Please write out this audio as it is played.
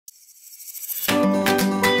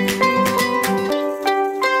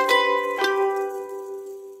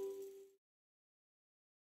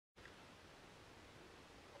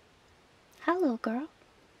good girl?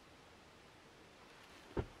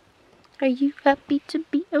 Are you happy to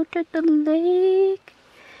be out at the lake?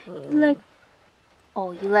 You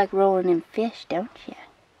like rolling in fish, don't you?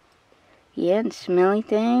 Yeah, and smelly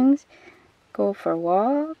things. Go for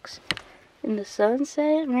walks in the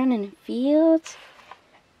sunset, running in fields,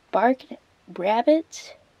 barking at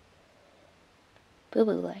rabbits. Boo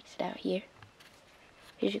Boo likes it out here.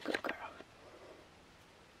 He's a good girl.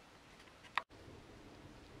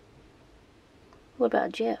 What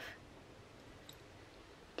about Jeff?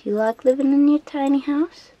 Do you like living in your tiny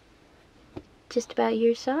house? Just about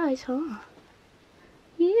your size, huh?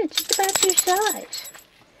 Yeah, just about your size.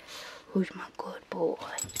 Who's my good boy?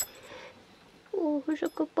 Oh, who's a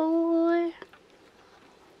good boy?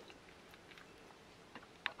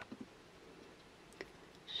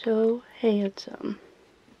 So handsome.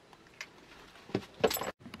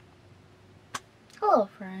 Hello,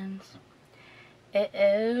 friends. It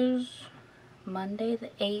is Monday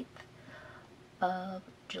the 8th of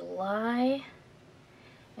July,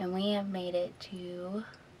 and we have made it to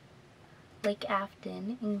Lake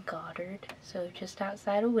Afton in Goddard, so just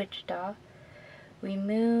outside of Wichita. We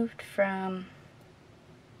moved from,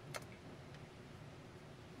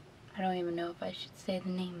 I don't even know if I should say the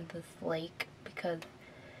name of this lake because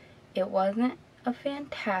it wasn't a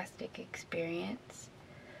fantastic experience,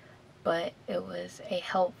 but it was a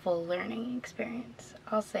helpful learning experience.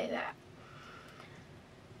 I'll say that.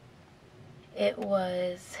 It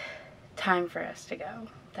was time for us to go.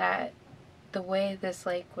 That the way this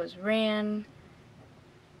lake was ran,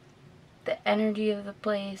 the energy of the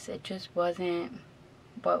place, it just wasn't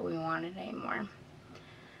what we wanted anymore.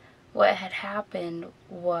 What had happened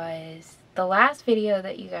was, the last video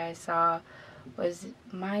that you guys saw was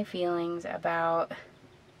my feelings about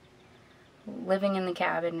living in the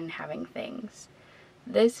cabin and having things.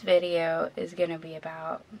 This video is going to be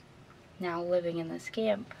about now living in the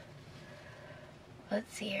Scamp.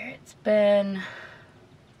 Let's see here, it's been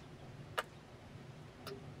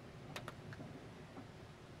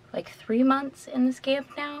like 3 months in the Scamp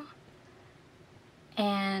now,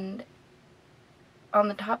 and on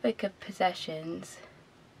the topic of possessions,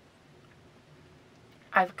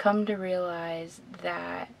 I've come to realize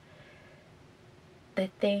that the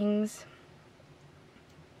things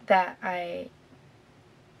that I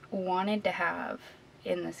wanted to have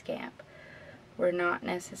in the Scamp were not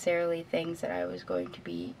necessarily things that I was going to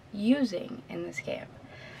be using in the Scamp.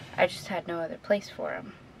 I just had no other place for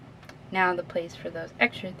them. Now the place for those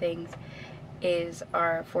extra things is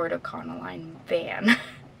our Ford Econoline van.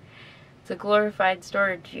 It's a glorified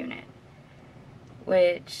storage unit,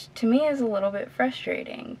 which to me is a little bit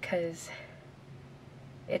frustrating because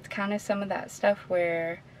it's kind of some of that stuff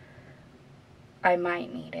where I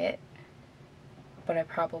might need it, but I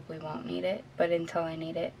probably won't need it. But until I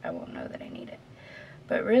need it, I won't know that I need it.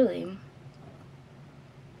 But really,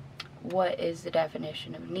 what is the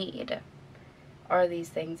definition of need? Are these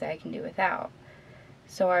things I can do without?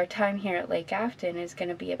 So our time here at Lake Afton is going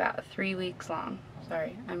to be about 3 weeks long.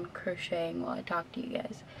 Sorry, I'm crocheting while I talk to you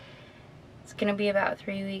guys. It's going to be about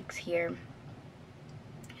 3 weeks here.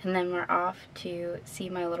 And then we're off to see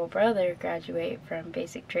my little brother graduate from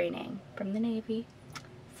basic training from the Navy.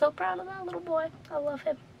 So proud of that little boy. I love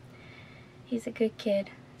him. He's a good kid.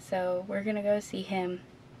 So we're going to go see him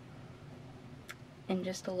in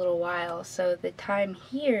just a little while. So the time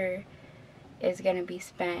here is going to be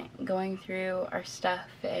spent going through our stuff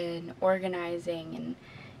and organizing and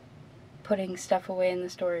putting stuff away in the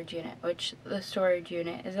storage unit, which the storage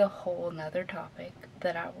unit is a whole nother topic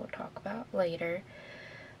that I will talk about later.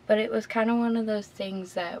 But it was kind of one of those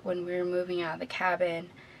things that when we were moving out of the cabin,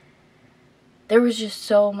 there was just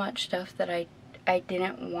so much stuff that I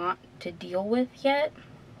didn't want to deal with yet.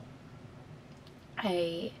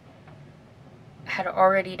 I had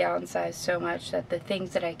already downsized so much that the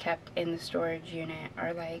things that I kept in the storage unit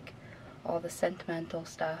are like all the sentimental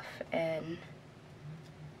stuff and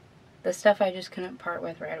the stuff I just couldn't part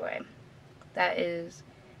with right away. That is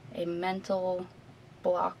a mental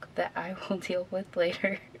block that I will deal with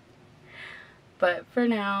later. But for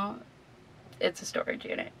now, it's a storage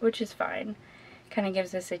unit, which is fine. Kind of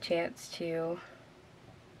gives us a chance to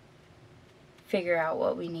figure out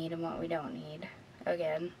what we need and what we don't need.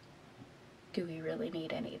 Again, do we really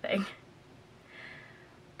need anything?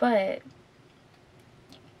 But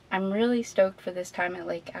I'm really stoked for this time at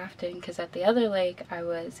Lake Afton because at the other lake I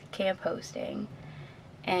was camp hosting,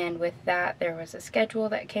 and with that there was a schedule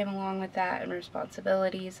that came along with that and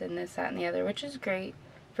responsibilities and this, that, and the other, which is great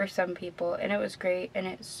for some people, and it was great and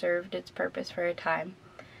it served its purpose for a time.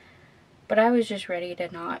 But I was just ready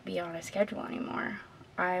to not be on a schedule anymore.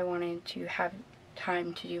 I wanted to have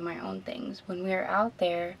time to do my own things. When we were out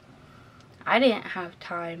there, I didn't have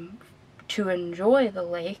time to enjoy the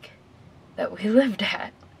lake that we lived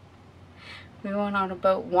at. We went on a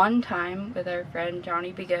boat one time with our friend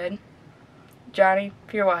Johnny Be Good. Johnny,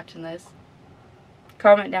 if you're watching this,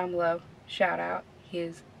 comment down below. Shout out. He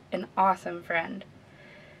is an awesome friend.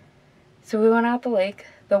 So we went out the lake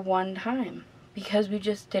the one time because we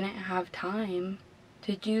just didn't have time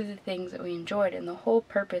to do the things that we enjoyed. And the whole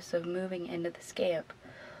purpose of moving into the Scamp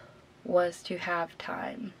was to have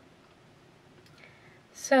time.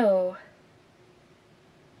 So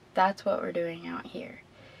that's what we're doing out here.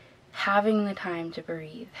 Having the time to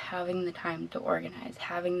breathe, having the time to organize,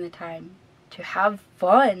 having the time to have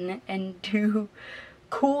fun and do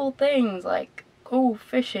cool things like go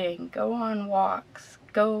fishing, go on walks,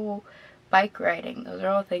 go bike riding. Those are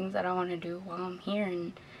all things that I want to do while I'm here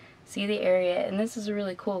and see the area. And this is a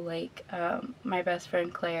really cool lake. My best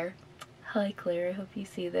friend Claire, hi Claire, I hope you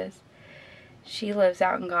see this. She lives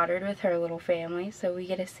out in Goddard with her little family, so we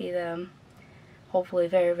get to see them hopefully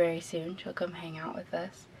very, very soon. She'll come hang out with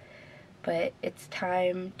us. But it's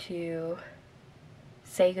time to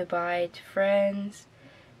say goodbye to friends.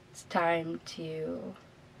 It's time to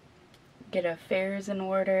get affairs in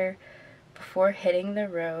order before hitting the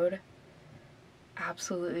road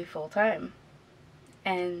absolutely full time.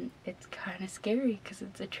 And it's kind of scary because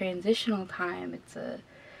it's a transitional time. It's a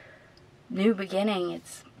new beginning.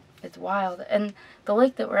 It's wild. And the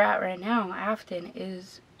lake that we're at right now, Afton,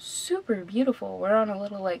 is super beautiful. We're on a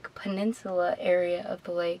little like peninsula area of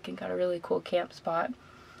the lake and got a really cool camp spot.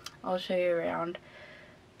 I'll show you around.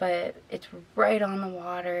 But it's right on the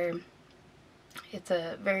water. It's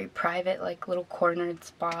a very private, like, little cornered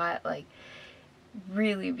spot. Like,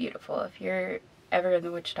 really beautiful. If you're ever in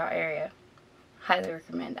the Wichita area, highly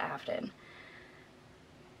recommend Afton.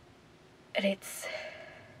 And it's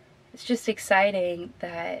just exciting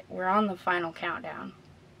that we're on the final countdown.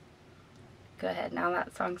 Go ahead. Now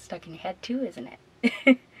that song's stuck in your head too, isn't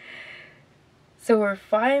it? So we're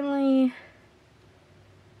finally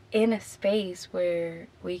in a space where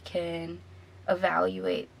we can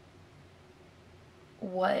evaluate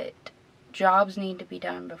what jobs need to be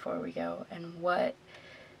done before we go and what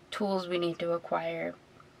tools we need to acquire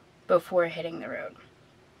before hitting the road.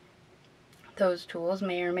 Those tools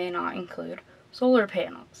may or may not include solar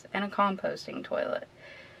panels and a composting toilet,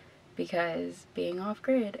 because being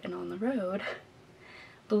off-grid and on the road,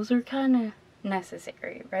 those are kind of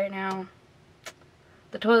necessary. Right now,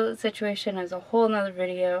 the toilet situation is a whole nother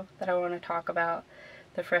video that I want to talk about,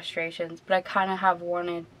 the frustrations, but I kind of have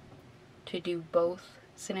wanted to do both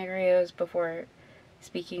scenarios before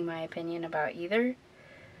speaking my opinion about either.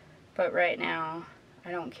 But right now,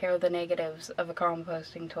 I don't care the negatives of a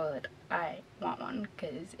composting toilet. I want one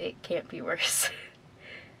because it can't be worse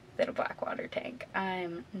than a black water tank.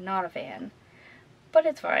 I'm not a fan, but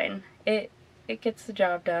it's fine. It gets the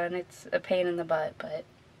job done. It's a pain in the butt, but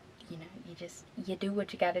you know, you do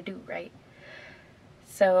what you gotta do, right?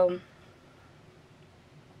 So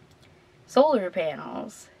solar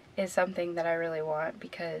panels is something that I really want,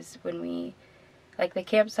 because when we, like, the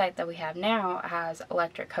campsite that we have now has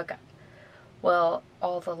electric hookup. Well,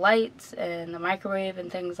 all the lights and the microwave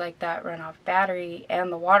and things like that run off battery,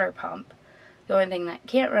 and the water pump. The only thing that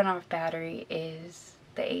can't run off battery is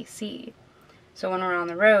the AC. So when we're on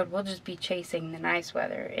the road, we'll just be chasing the nice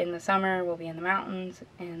weather. In the summer, we'll be in the mountains.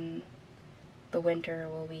 In the winter,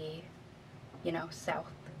 we'll be, you know,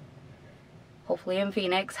 south. Hopefully in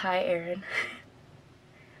Phoenix. Hi, Aaron.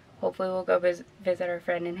 Hopefully we'll go visit our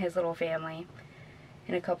friend and his little family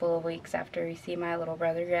in a couple of weeks after we see my little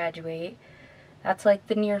brother graduate. That's like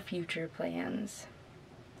the near future plans.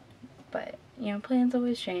 But, you know, plans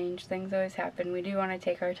always change. Things always happen. We do want to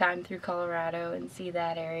take our time through Colorado and see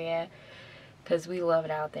that area, because we love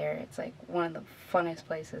it out there. It's like one of the funnest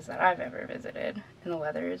places that I've ever visited. And the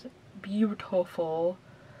weather is beautiful.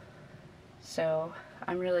 So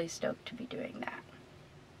I'm really stoked to be doing that.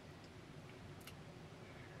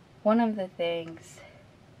 One of the things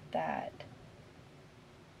that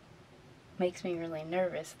makes me really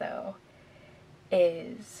nervous, though,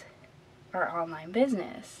 is our online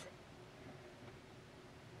business.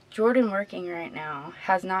 Jordan working right now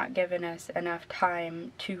has not given us enough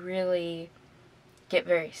time to really get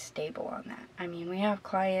very stable on that. I mean, we have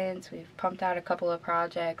clients, we've pumped out a couple of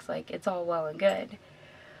projects, like, it's all well and good.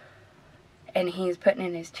 And he's putting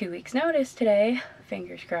in his 2 weeks notice today,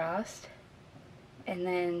 fingers crossed. And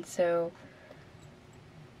then, so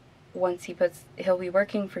once he'll be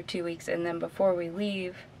working for 2 weeks, and then before we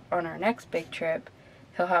leave on our next big trip,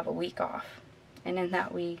 he'll have a week off. And in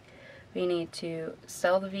that week, we need to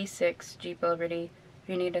sell the V6 Jeep Liberty,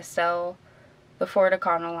 we need to sell the Ford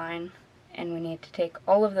Econoline, and we need to take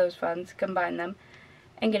all of those funds, combine them,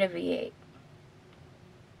 and get a V8.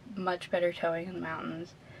 Much better towing in the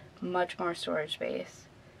mountains, much more storage space.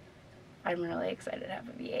 I'm really excited to have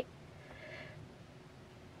a V8.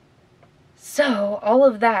 So all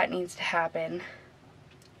of that needs to happen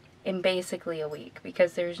in basically a week,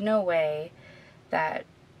 because there's no way that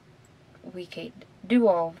we could do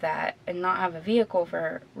all of that and not have a vehicle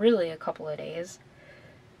for really a couple of days.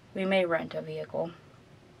 We may rent a vehicle.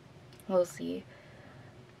 We'll see.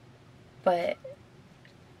 But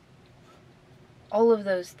all of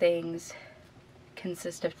those things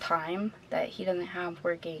consist of time that he doesn't have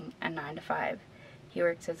working a 9 to 5. He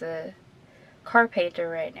works as a car painter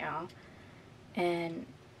right now, and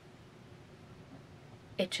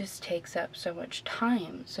it just takes up so much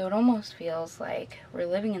time. So it almost feels like we're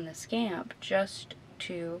living in the Scamp just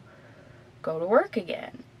to go to work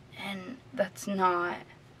again. And that's not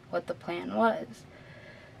what the plan was.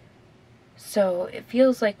 So it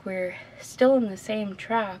feels like we're still in the same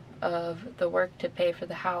trap of the work to pay for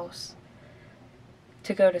the house,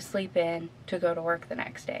 to go to sleep in, to go to work the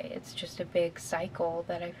next day. It's just a big cycle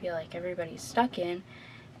that I feel like everybody's stuck in.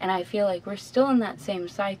 And I feel like we're still in that same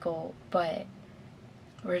cycle, but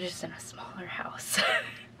we're just in a smaller house.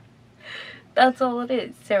 That's all it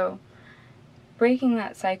is. So breaking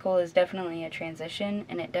that cycle is definitely a transition,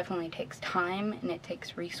 and it definitely takes time, and it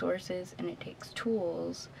takes resources, and it takes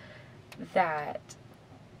tools that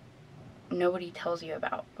nobody tells you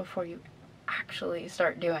about before you actually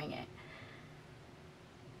start doing it.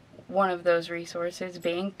 One of those resources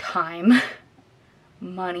being time,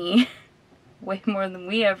 money, way more than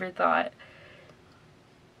we ever thought.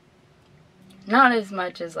 Not as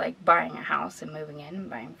much as like buying a house and moving in and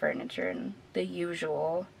buying furniture and the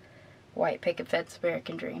usual white picket fence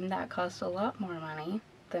American dream. That costs a lot more money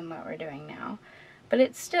than what we're doing now. But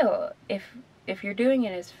it's still, if you're doing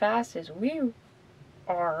it as fast as we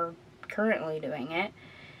are currently doing it,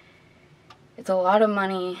 it's a lot of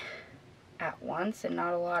money at once and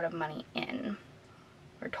not a lot of money in.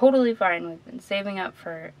 We're totally fine. We've been saving up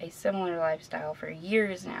for a similar lifestyle for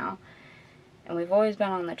years now, and we've always been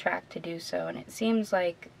on the track to do so. And it seems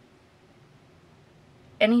like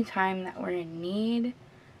any time that we're in need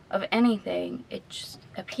of anything, it just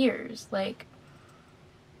appears. Like,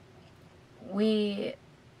 we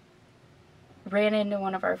ran into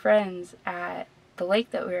one of our friends at the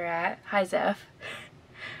lake that we were at. Hi, Zeph.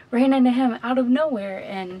 Ran into him out of nowhere,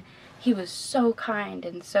 and he was so kind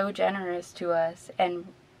and so generous to us. And,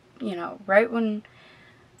 you know, right when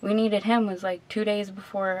we needed him was like 2 days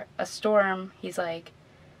before a storm. He's like,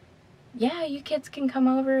 yeah, you kids can come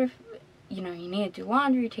over if, you know, you need to do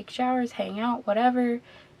laundry, take showers, hang out, whatever.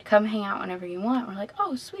 Come hang out whenever you want. We're like,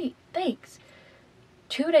 oh, sweet, thanks.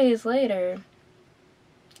 2 days later,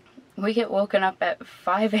 we get woken up at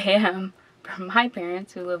 5 a.m. from my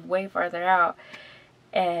parents, who live way farther out.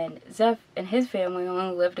 And Zeph and his family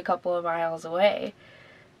only lived a couple of miles away.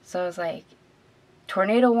 So I was like,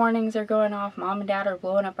 tornado warnings are going off. Mom and Dad are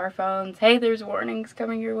blowing up our phones. Hey, there's warnings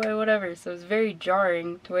coming your way, whatever. So it was very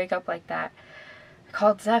jarring to wake up like that. I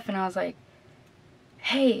called Zeph and I was like,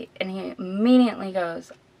 hey. And he immediately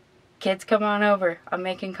goes, kids, come on over. I'm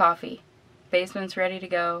making coffee. Basement's ready to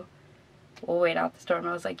go. We'll wait out the storm.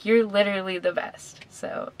 I was like, you're literally the best.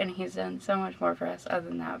 So, and he's done so much more for us other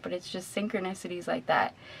than that. But it's just synchronicities like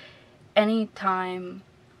that. Anytime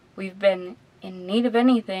we've been in need of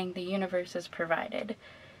anything, the universe has provided.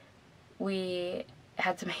 We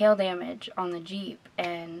had some hail damage on the Jeep,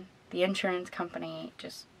 and the insurance company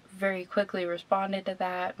just very quickly responded to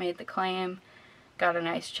that, made the claim, got a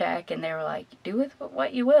nice check, and they were like, do with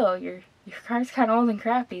what you will. Your car's kind of old and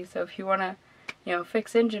crappy, so if you want to, you know,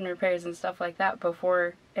 fix engine repairs and stuff like that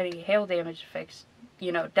before any hail damage fixed,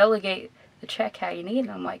 you know, delegate the check how you need. And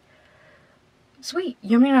I'm like, sweet,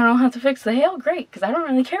 you mean I don't have to fix the hail? Great, because I don't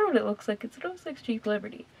really care what it looks like. It's an 06 Jeep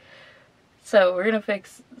Liberty. So we're going to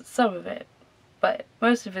fix some of it, but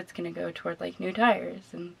most of it's going to go toward like new tires,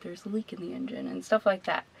 and there's a leak in the engine and stuff like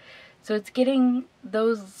that. So it's getting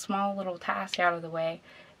those small little tasks out of the way,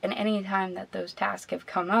 and any time that those tasks have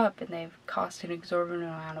come up and they've cost an exorbitant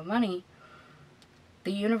amount of money,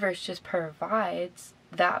 the universe just provides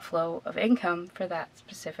that flow of income for that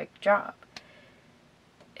specific job.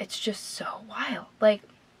 It's just so wild. Like,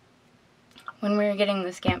 when we were getting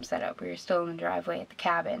the Scamp set up, we were still in the driveway at the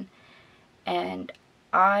cabin, and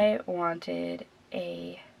I wanted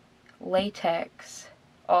a latex,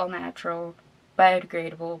 all-natural,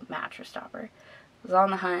 biodegradable mattress topper. I was on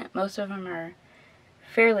the hunt. Most of them are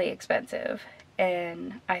fairly expensive,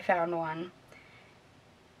 and I found one,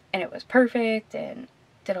 and it was perfect, and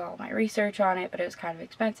did all my research on it, but it was kind of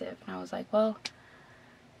expensive. And I was like, well,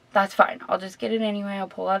 that's fine. I'll just get it anyway. I'll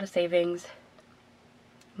pull out a savings.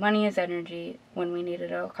 Money is energy. When we need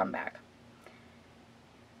it, it'll come back.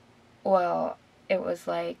 Well, it was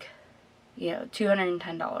like, you know,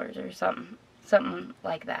 $210 or something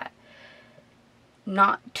like that.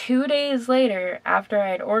 Not 2 days later, after I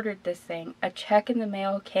had ordered this thing, a check in the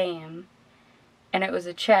mail came, and it was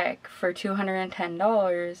a check for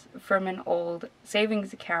 $210 from an old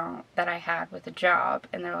savings account that I had with a job.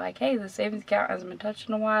 And they're like, hey, the savings account hasn't been touched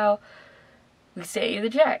in a while. We sent you the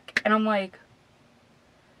check. And I'm like,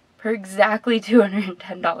 for exactly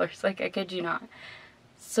 $210. Like, I kid you not.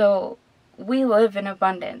 So, we live in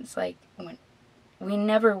abundance. Like, when we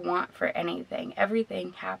never want for anything.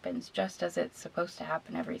 Everything happens just as it's supposed to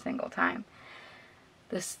happen every single time.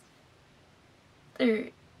 There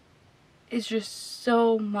is just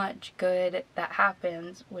so much good that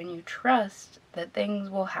happens when you trust that things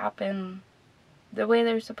will happen the way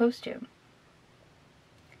they're supposed to.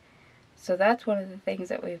 So that's one of the things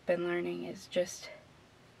that we've been learning, is just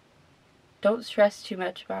don't stress too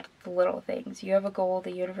much about the little things. You have a goal,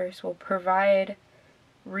 the universe will provide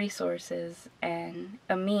resources and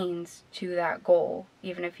a means to that goal,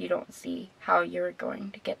 even if you don't see how you're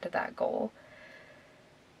going to get to that goal.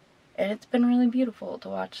 And it's been really beautiful to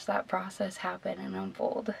watch that process happen and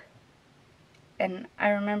unfold. And I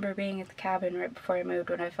remember being at the cabin right before I moved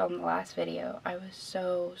when I filmed the last video. I was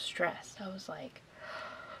so stressed. I was like,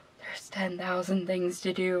 there's 10,000 things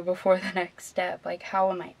to do before the next step. Like,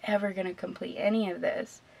 how am I ever going to complete any of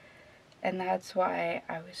this? And that's why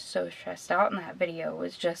I was so stressed out in that video,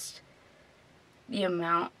 was just the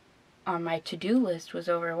amount on my to-do list was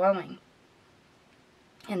overwhelming.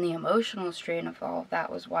 And the emotional strain of all of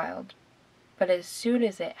that was wild. But as soon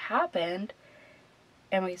as it happened,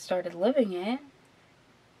 and we started living it,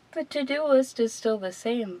 the to-do list is still the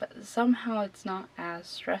same, but somehow it's not as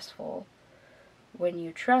stressful when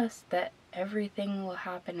you trust that everything will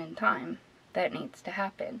happen in time that needs to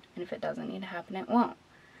happen. And if it doesn't need to happen, it won't.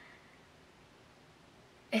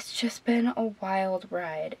 It's just been a wild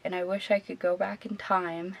ride, and I wish I could go back in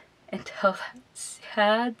time and tell that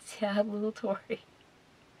sad, sad little Tori,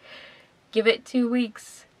 give it 2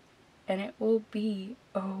 weeks and it will be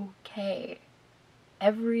okay.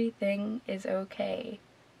 Everything is okay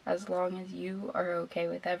as long as you are okay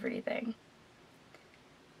with everything.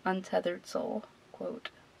 Untethered Soul quote.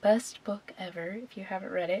 Best book ever. If you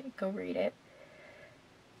haven't read it, go read it.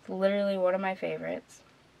 It's literally one of my favorites.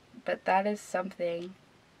 But that is something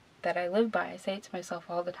that I live by. I say it to myself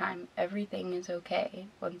all the time. Everything is okay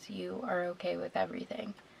once you are okay with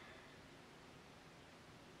everything.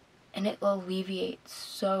 And it will alleviate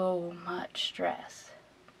so much stress.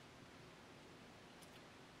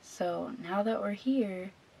 So now that we're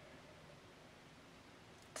here,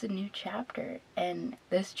 it's a new chapter. And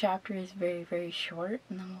this chapter is very, very short.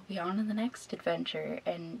 And then we'll be on to the next adventure.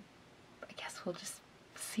 And I guess we'll just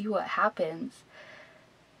see what happens.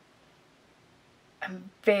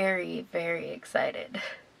 I'm very, very excited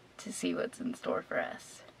to see what's in store for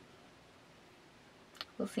us.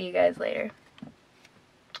 We'll see you guys later.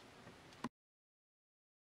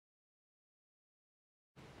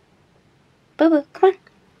 Boo Boo, come on.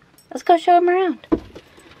 Let's go show him around.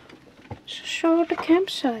 Let's show the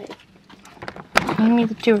campsite. Give me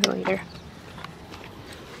the tour leader.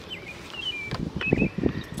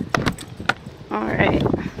 Alright.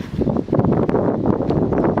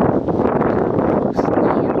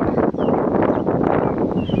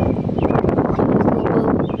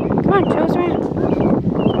 Come on, show us around.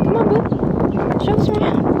 Come on, Boo. Show us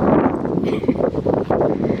around.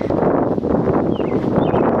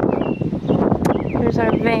 Here's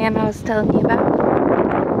our van I was telling you about.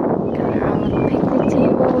 Got our own little picnic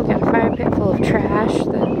table. Got a fire pit full of trash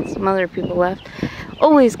that some other people left.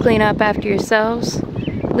 Always clean up after yourselves.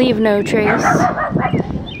 Leave no trace.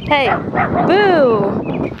 Hey,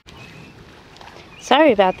 Boo!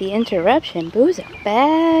 Sorry about the interruption. Boo's a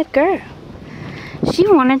bad girl. She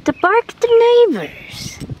wanted to bark at the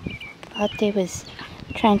neighbors. Thought they was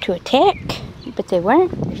trying to attack, but they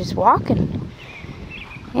weren't. They're just walking.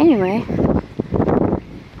 Anyway,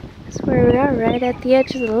 that's where we are, right at the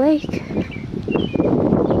edge of the lake.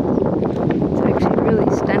 It's actually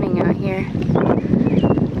really stunning out here.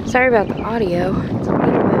 Sorry about the audio. It's a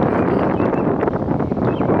little bit windy.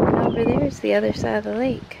 And over there is the other side of the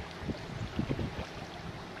lake.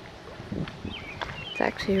 It's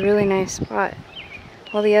actually a really nice spot.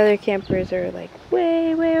 All the other campers are like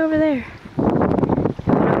way, way over there. And we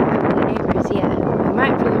don't have any neighbors yet. We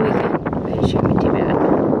might for the weekend, but it shouldn't be too bad.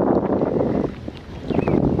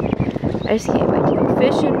 I just can't wait to go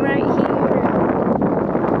fishing right here.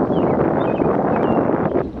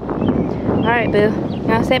 Alright, boo. You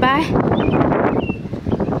wanna say bye?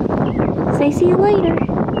 Say see you later.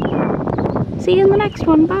 See you in the next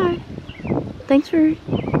one. Bye. Thanks for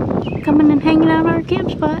coming and hanging out at our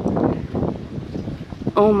camp spot.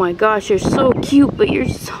 Oh my gosh, you're so cute, but you're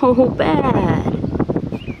so bad.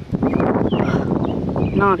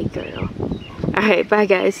 Naughty girl. Alright, bye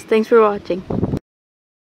guys. Thanks for watching.